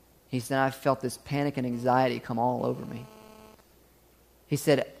 He said, I felt this panic and anxiety come all over me. He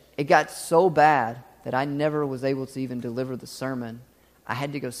said, it got so bad that I never was able to even deliver the sermon. I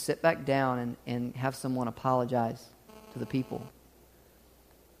had to go sit back down and have someone apologize to the people.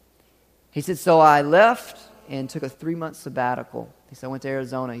 He said, so I left and took a 3-month sabbatical. He said, I went to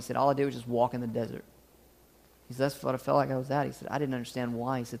Arizona. He said, all I did was just walk in the desert. He said, that's what I felt like I was at. He said, I didn't understand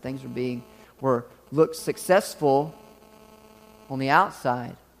why. He said, things looked successful on the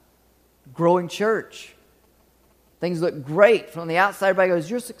outside. Growing church. Things look great from the outside. Everybody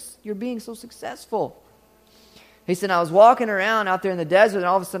goes, you're being so successful. He said, I was walking around out there in the desert, and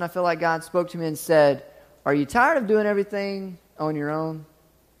all of a sudden I feel like God spoke to me and said, are you tired of doing everything on your own?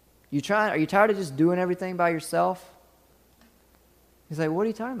 Are you tired of just doing everything by yourself? He's like, what are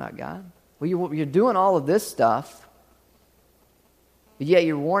you talking about, God? Well, you're doing all of this stuff, but yet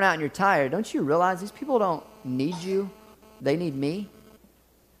you're worn out and you're tired. Don't you realize these people don't need you? They need me.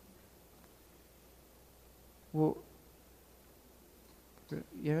 Well,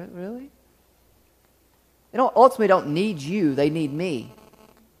 really? They ultimately don't need you. They need me.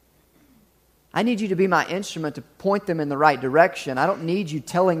 I need you to be my instrument to point them in the right direction. I don't need you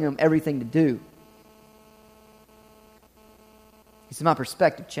telling them everything to do. He said, my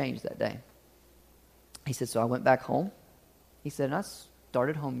perspective changed that day. He said, so I went back home. He said, and I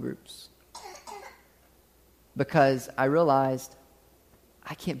started home groups. Because I realized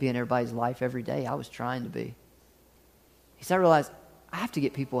I can't be in everybody's life every day. I was trying to be. He said, I realized I have to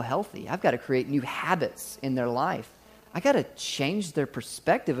get people healthy. I've got to create new habits in their life. I got to change their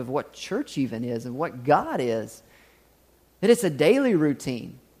perspective of what church even is and what God is. That it's a daily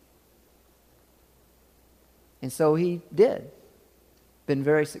routine. And so he did. Been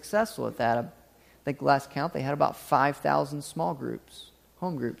very successful at that. I think last count they had about 5,000 small groups,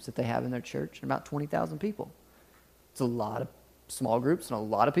 home groups that they have in their church, and about 20,000 people. It's a lot of small groups and a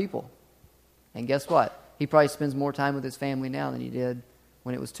lot of people. And guess what? He probably spends more time with his family now than he did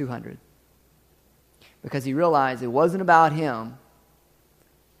when it was 200. Because he realized it wasn't about him.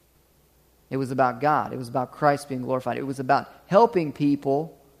 It was about God. It was about Christ being glorified. It was about helping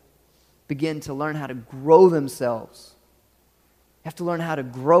people begin to learn how to grow themselves. We have to learn how to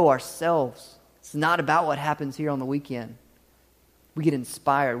grow ourselves. It's not about what happens here on the weekend. We get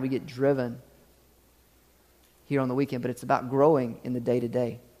inspired. We get driven here on the weekend. But it's about growing in the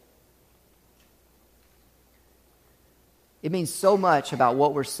day-to-day. It means so much about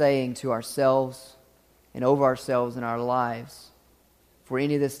what we're saying to ourselves and over ourselves in our lives for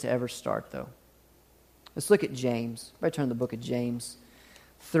any of this to ever start, though. Let's look at James. Everybody turn to the book of James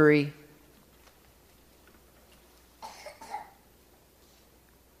 3.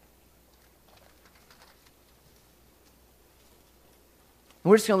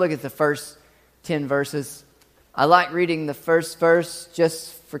 We're just going to look at the first 10 verses. I like reading the first verse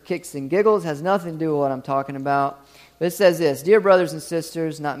just for kicks and giggles. It has nothing to do with what I'm talking about. But it says this: Dear brothers and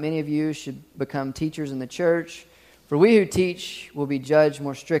sisters, not many of you should become teachers in the church, for we who teach will be judged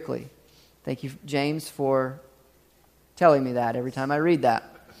more strictly. Thank you, James, for telling me that every time I read that.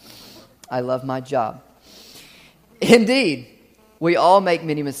 I love my job. Indeed, we all make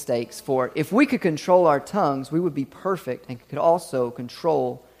many mistakes, for if we could control our tongues, we would be perfect and could also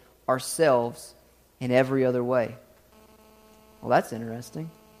control ourselves in every other way. Well, that's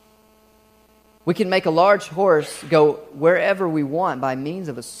interesting. We can make a large horse go wherever we want by means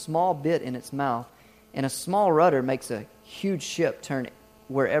of a small bit in its mouth, and a small rudder makes a huge ship turn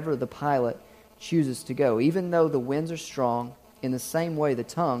wherever the pilot chooses to go. Even though the winds are strong, in the same way the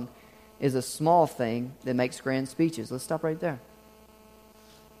tongue is a small thing that makes grand speeches. Let's stop right there.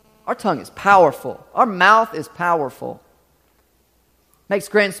 Our tongue is powerful. Our mouth is powerful. Makes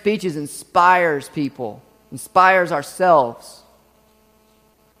grand speeches, inspires people, inspires ourselves.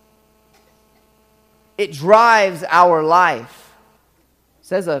 It drives our life. It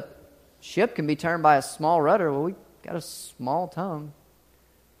says a ship can be turned by a small rudder. Well, we got a small tongue.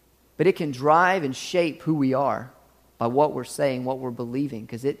 But it can drive and shape who we are by what we're saying, what we're believing,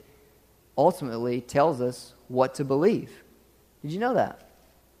 because it ultimately tells us what to believe. Did you know that?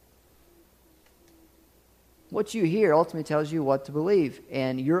 What you hear ultimately tells you what to believe,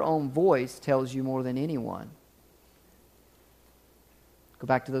 and your own voice tells you more than anyone. Go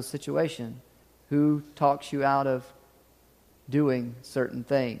back to those situations. Who talks you out of doing certain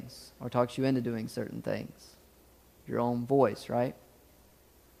things or talks you into doing certain things? Your own voice, right?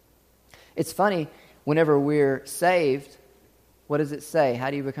 It's funny, whenever we're saved, what does it say? How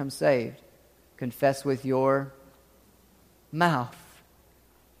do you become saved? Confess with your mouth.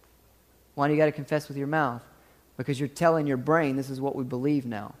 Why do you got to confess with your mouth? Because you're telling your brain, this is what we believe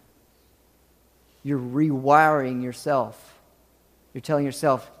now. You're rewiring yourself. You're telling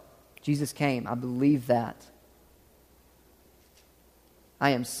yourself, Jesus came. I believe that.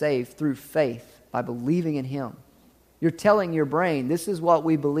 I am saved through faith by believing in Him. You're telling your brain, this is what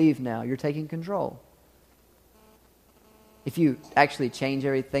we believe now. You're taking control. If you actually change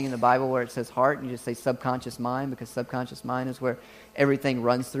everything in the Bible where it says heart and you just say subconscious mind, because subconscious mind is where everything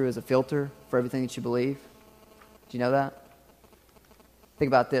runs through as a filter for everything that you believe. Do you know that? Think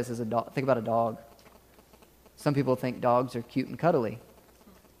about this as a dog. Think about a dog. Some people think dogs are cute and cuddly.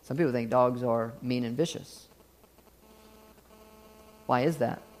 Some people think dogs are mean and vicious. Why is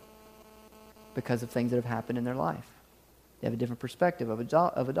that? Because of things that have happened in their life. They have a different perspective of a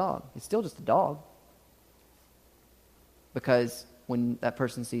dog. It's still just a dog. Because when that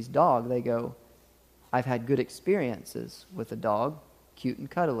person sees dog, they go, I've had good experiences with a dog, cute and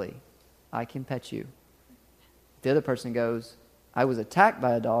cuddly. I can pet you. The other person goes, I was attacked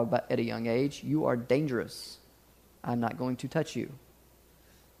by a dog at a young age. You are dangerous. I'm not going to touch you.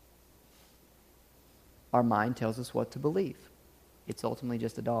 Our mind tells us what to believe. It's ultimately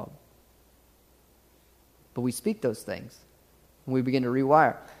just a dog. But we speak those things, and we begin to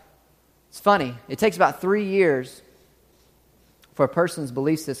rewire. It's funny. It takes about 3 years for a person's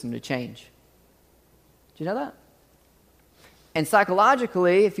belief system to change. Do you know that? And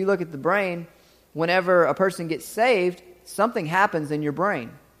psychologically, if you look at the brain, whenever a person gets saved, something happens in your brain.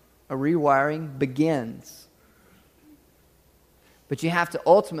 A rewiring begins. But you have to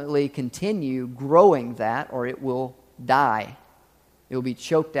ultimately continue growing that, or it will die. It will be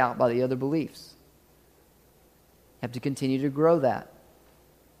choked out by the other beliefs. You have to continue to grow that.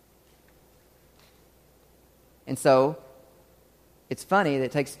 And so, it's funny that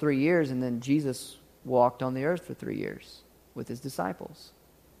it takes 3 years, and then Jesus walked on the earth for 3 years with His disciples.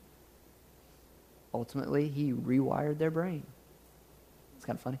 Ultimately, He rewired their brain. It's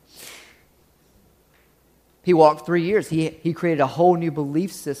kind of funny. He walked 3 years. He created a whole new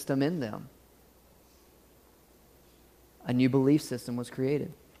belief system in them. A new belief system was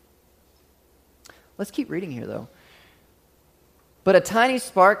created. Let's keep reading here, though. But a tiny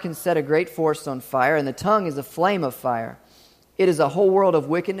spark can set a great forest on fire, and the tongue is a flame of fire. It is a whole world of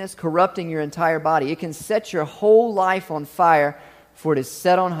wickedness, corrupting your entire body. It can set your whole life on fire, for it is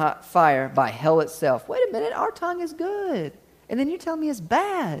set on fire by hell itself. Wait a minute, our tongue is good. And then you tell me it's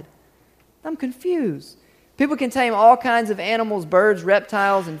bad. I'm confused. People can tame all kinds of animals, birds,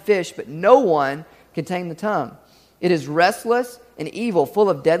 reptiles, and fish, but no one can tame the tongue. It is restless and evil, full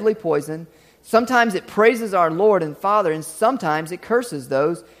of deadly poison. Sometimes it praises our Lord and Father, and sometimes it curses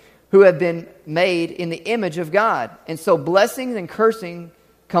those who have been made in the image of God. And so blessings and cursing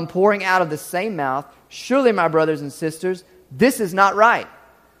come pouring out of the same mouth. Surely, my brothers and sisters, this is not right.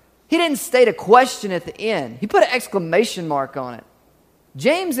 He didn't state a question at the end. He put an exclamation mark on it.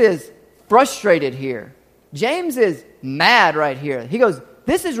 James is frustrated here. James is mad right here. He goes,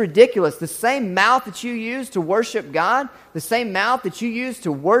 this is ridiculous. The same mouth that you use to worship God, the same mouth that you use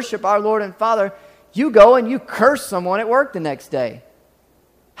to worship our Lord and Father, you go and you curse someone at work the next day.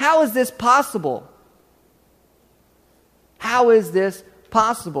 How is this possible? How is this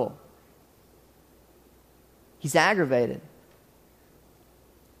possible? He's aggravated.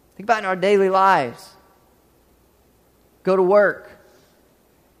 Think about it in our daily lives. Go to work.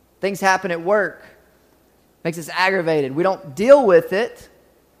 Things happen at work. Makes us aggravated. We don't deal with it.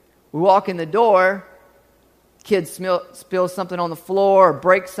 We walk in the door. Kids spill something on the floor or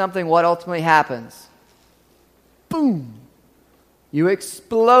break something. What ultimately happens? Boom. You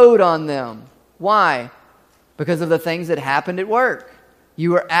explode on them. Why? Because of the things that happened at work.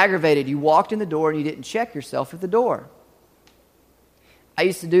 You were aggravated. You walked in the door and you didn't check yourself at the door. I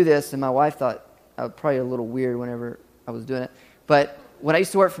used to do this, and my wife thought I was probably a little weird whenever I was doing it. But when I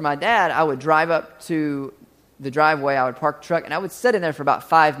used to work for my dad, I would drive up to the driveway, I would park the truck, and I would sit in there for about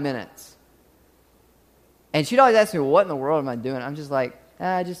 5 minutes. And she'd always ask me, well, what in the world am I doing? I'm just like,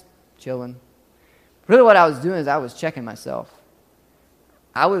 just chilling. Really what I was doing is I was checking myself.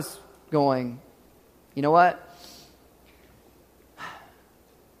 I was going, you know what?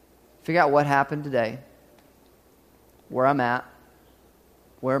 Figure out what happened today, where I'm at,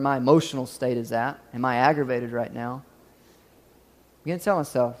 where my emotional state is at. Am I aggravated right now? I'm going to tell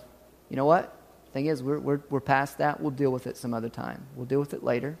myself, you know what? Thing is, we're past that. We'll deal with it some other time. We'll deal with it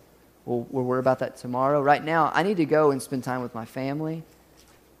later. We'll worry about that tomorrow. Right now, I need to go and spend time with my family.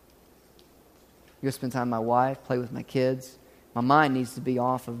 Go spend time with my wife, play with my kids. My mind needs to be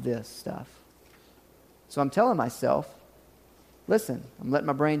off of this stuff. So I'm telling myself, listen, I'm letting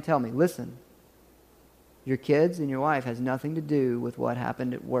my brain tell me, listen, your kids and your wife has nothing to do with what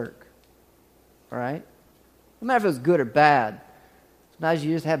happened at work. All right? No matter if it was good or bad. Sometimes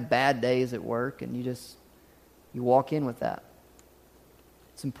you just have bad days at work and you walk in with that.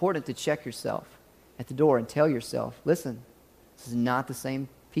 It's important to check yourself at the door and tell yourself, listen, this is not the same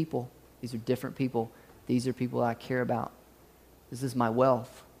people. These are different people. These are people I care about. This is my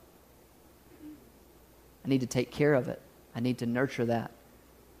wealth. I need to take care of it. I need to nurture that.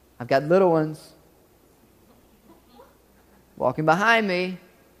 I've got little ones walking behind me.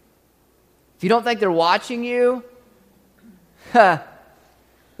 If you don't think they're watching you,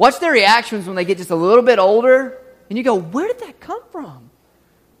 watch their reactions when they get just a little bit older, and you go, where did that come from?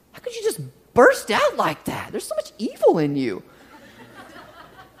 How could you just burst out like that? There's so much evil in you.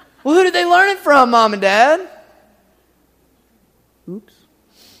 Well, who did they learn it from, Mom and Dad? Oops.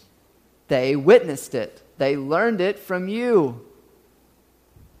 They witnessed it. They learned it from you.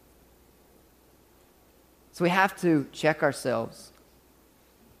 So we have to check ourselves.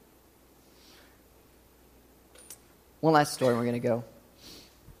 One last story and we're going to go.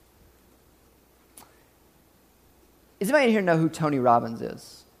 Does anybody in here know who Tony Robbins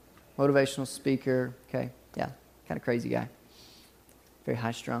is? Motivational speaker. Okay, yeah, kind of crazy guy. Very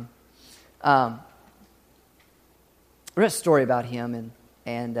high-strung. I read a story about him,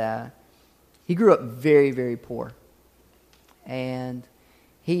 and he grew up very, very poor. And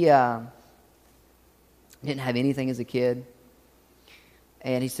he didn't have anything as a kid.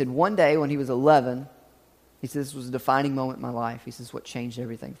 And he said one day when he was 11, he said, this was a defining moment in my life. He says, what changed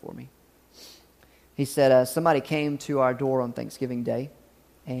everything for me? He said, somebody came to our door on Thanksgiving Day,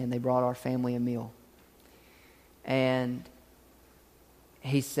 and they brought our family a meal. And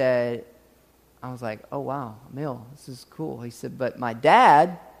he said, I was like, oh, wow, a meal. This is cool. He said, but my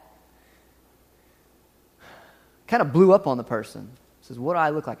dad kind of blew up on the person. He says, what do I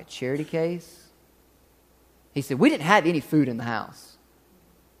look like, a charity case? He said, we didn't have any food in the house.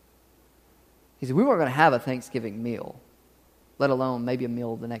 He said, we weren't going to have a Thanksgiving meal, let alone maybe a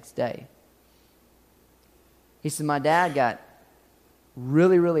meal the next day. He said, my dad got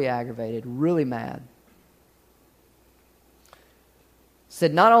really, really aggravated, really mad.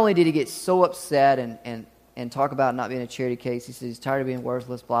 Said not only did he get so upset and talk about not being a charity case, he said he's tired of being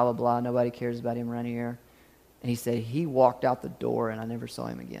worthless, blah, blah, blah, nobody cares about him around here. And he said he walked out the door and I never saw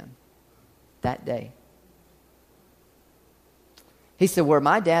him again that day. He said where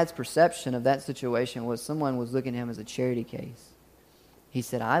my dad's perception of that situation was someone was looking at him as a charity case. He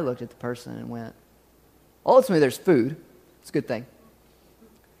said, I looked at the person and went, ultimately there's food. It's a good thing.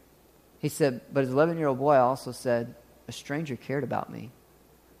 He said, but his 11-year-old boy also said, a stranger cared about me.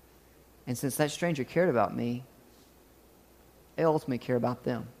 And since that stranger cared about me, they ultimately care about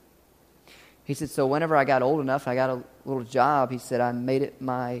them. He said, so whenever I got old enough, I got a little job, he said, I made it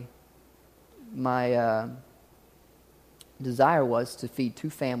my desire was to feed 2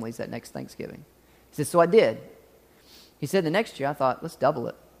 families that next Thanksgiving. He said, so I did. He said, the next year, I thought, let's double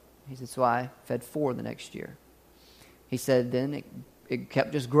it. He said, so I fed 4 the next year. He said, then it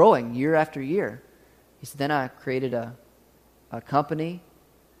kept just growing year after year. He said, then I created a company,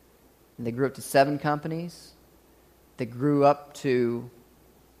 and they grew up to 7 companies. They grew up to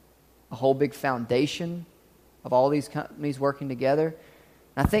a whole big foundation of all these companies working together.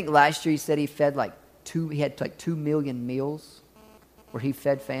 And I think last year he said he had like 2 million meals where he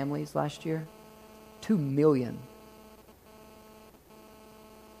fed families last year. 2 million.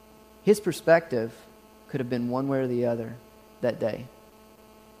 His perspective could have been one way or the other that day.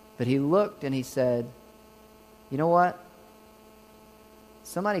 But he looked and he said, you know what?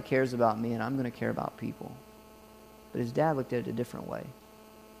 Somebody cares about me and I'm going to care about people. But his dad looked at it a different way.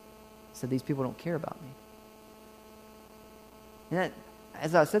 He said, these people don't care about me. And that,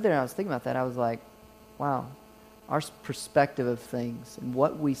 as I sat there and I was thinking about that, I was like, wow, our perspective of things and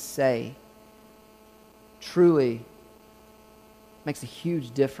what we say truly makes a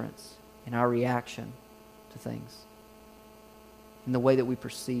huge difference in our reaction to things, in the way that we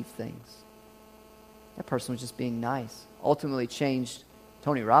perceive things. That person was just being nice. Ultimately changed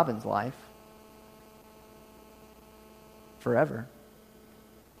Tony Robbins' life forever.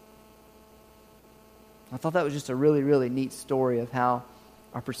 I thought that was just a really, really neat story of how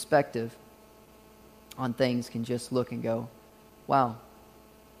our perspective on things can just look and go, wow,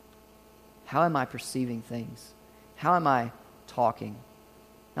 how am I perceiving things? How am I talking?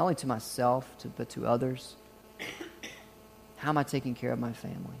 Not only to myself, but to others. How am I taking care of my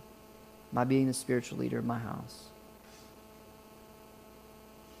family? Am I being the spiritual leader of my house?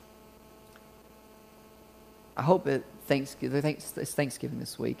 I hope it's Thanksgiving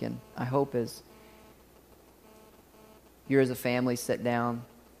this week, and I hope as you're as a family sit down,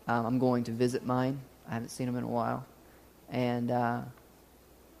 I'm going to visit mine. I haven't seen them in a while. And I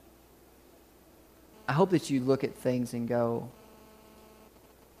hope that you look at things and go,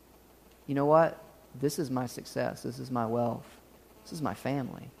 you know what? This is my success. This is my wealth. This is my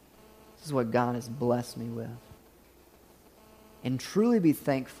family. This is what God has blessed me with. And truly be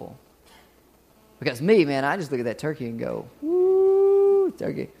thankful. Because me, man, I just look at that turkey and go, woo,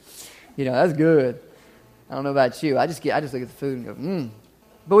 turkey. You know, that's good. I don't know about you. I just look at the food and go,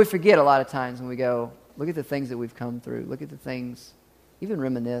 But we forget a lot of times when we go, look at the things that we've come through. Look at the things, even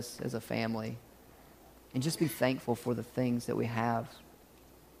reminisce as a family. And just be thankful for the things that we have.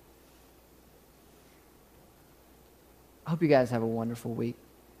 I hope you guys have a wonderful week.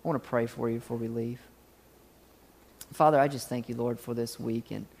 I want to pray for you before we leave. Father, I just thank you, Lord, for this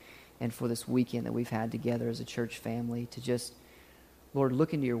week and for this weekend that we've had together as a church family to just, Lord,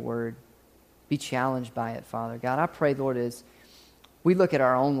 look into your word. Be challenged by it, Father. God, I pray, Lord, as we look at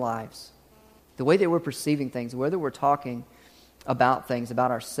our own lives, the way that we're perceiving things, whether we're talking about things,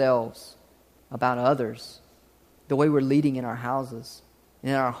 about ourselves, about others, the way we're leading in our houses,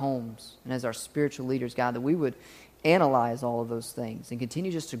 in our homes, and as our spiritual leaders, God, that we would analyze all of those things and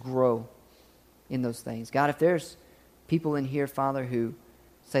continue just to grow in those things. God, if there's people in here, Father, who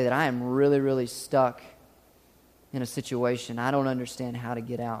say that I am really, really stuck in a situation, I don't understand how to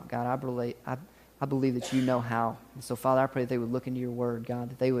get out. God, I believe that you know how. And so, Father, I pray that they would look into your word, God,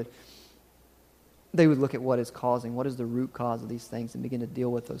 that they would look at what is causing, what is the root cause of these things, and begin to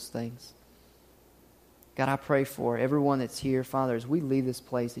deal with those things. God, I pray for everyone that's here, Father, as we leave this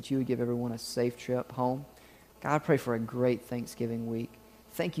place, that you would give everyone a safe trip home. God, I pray for a great Thanksgiving week.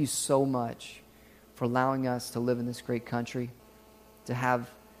 Thank you so much for allowing us to live in this great country, to have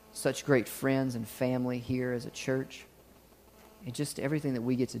such great friends and family here as a church, and just everything that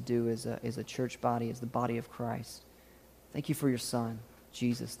we get to do as a church body, as the body of Christ. Thank you for your Son,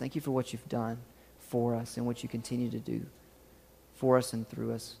 Jesus. Thank you for what you've done for us and what you continue to do for us and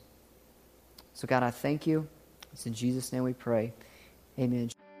through us. So God, I thank you. It's in Jesus' name we pray. Amen.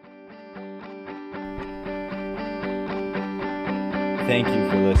 Thank you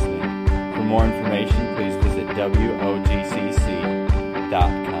for listening. For more information, please visit wogcc.com.